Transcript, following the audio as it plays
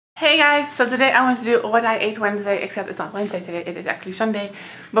Hey guys, so today I want to do what I ate Wednesday, except it's not Wednesday today, it is actually Sunday.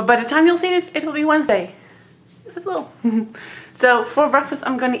 But by the time you'll see this, it will be Wednesday. Yes, it will. So for breakfast,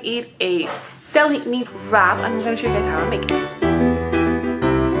 I'm going to eat a deli meat wrap. I'm going to show you guys how I make it.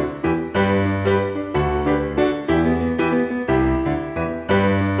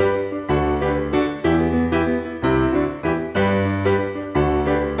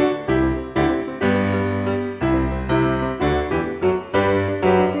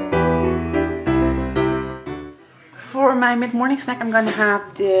 For my mid-morning snack, I'm going to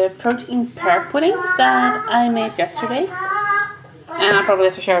have the protein pear pudding that I made yesterday. And I'll probably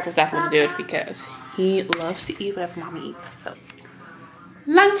have to share it with Stefan to do it because he loves to eat whatever mommy eats. So,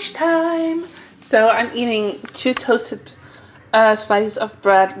 lunchtime! So I'm eating 2 toasted slices of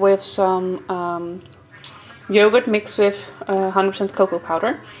bread with some yogurt mixed with 100% cocoa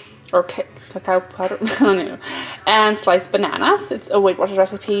powder. Or cacao powder, I don't know. And sliced bananas. It's a Weight Watchers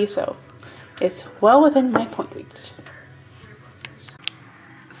recipe, so it's well within my point reach.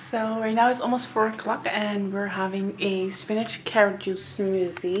 So right now it's almost 4 o'clock and we're having a spinach carrot juice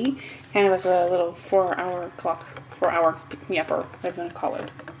smoothie. Kind of as a little 4-hour pick-me-up, or whatever you want to call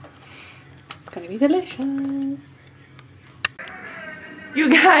it. It's gonna be delicious. You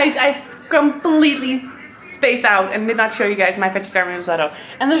guys, I completely spaced out and did not show you guys my vegetarian risotto.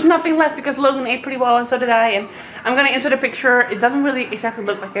 And there's nothing left because Logan ate pretty well and so did I. And I'm gonna insert a picture. It doesn't really exactly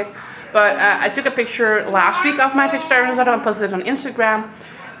look like it, but I took a picture last week of my vegetarian risotto and posted it on Instagram.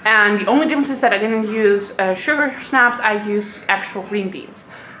 And the only difference is that I didn't use sugar snaps, I used actual green beans.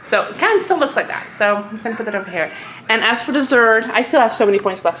 So it kind of still looks like that. So I'm going to put that over here. And as for dessert, I still have so many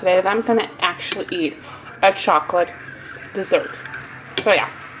points left today that I'm going to actually eat a chocolate dessert. So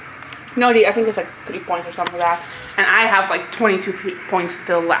yeah. No, I think it's like 3 points or something like that. And I have like 22 points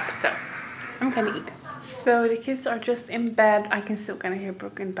still left. So I'm going to eat. So the kids are just in bed. I can still kind of hear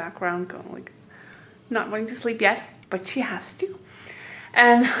Brooke in the background going like, not wanting to sleep yet, but she has to.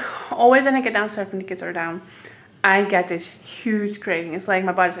 And always when I get downstairs when the kids are down, I get this huge craving. It's like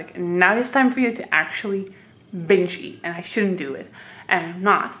my body's like, now it's time for you to actually binge eat. And I shouldn't do it. And I'm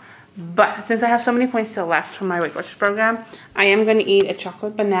not. But since I have so many points still left from my Weight Watchers program, I am going to eat a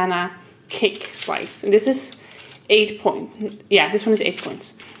chocolate banana cake slice. And this is 8 points. Yeah, this one is 8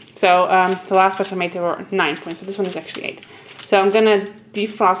 points. So the last batch I made, there were 9 points. But this one is actually 8. So I'm going to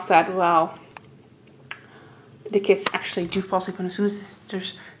defrost that while the kids actually do fall asleep. And as soon as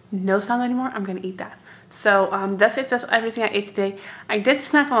there's no sound anymore, I'm going to eat that. So that's it. That's everything I ate today. I did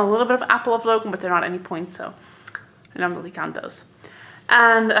snack on a little bit of apple of Logan, but they're not any points, so I don't really count those.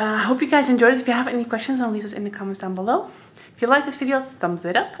 And I hope you guys enjoyed it. If you have any questions, I'll leave those in the comments down below. If you like this video, thumbs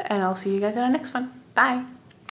it up, and I'll see you guys in the next one. Bye!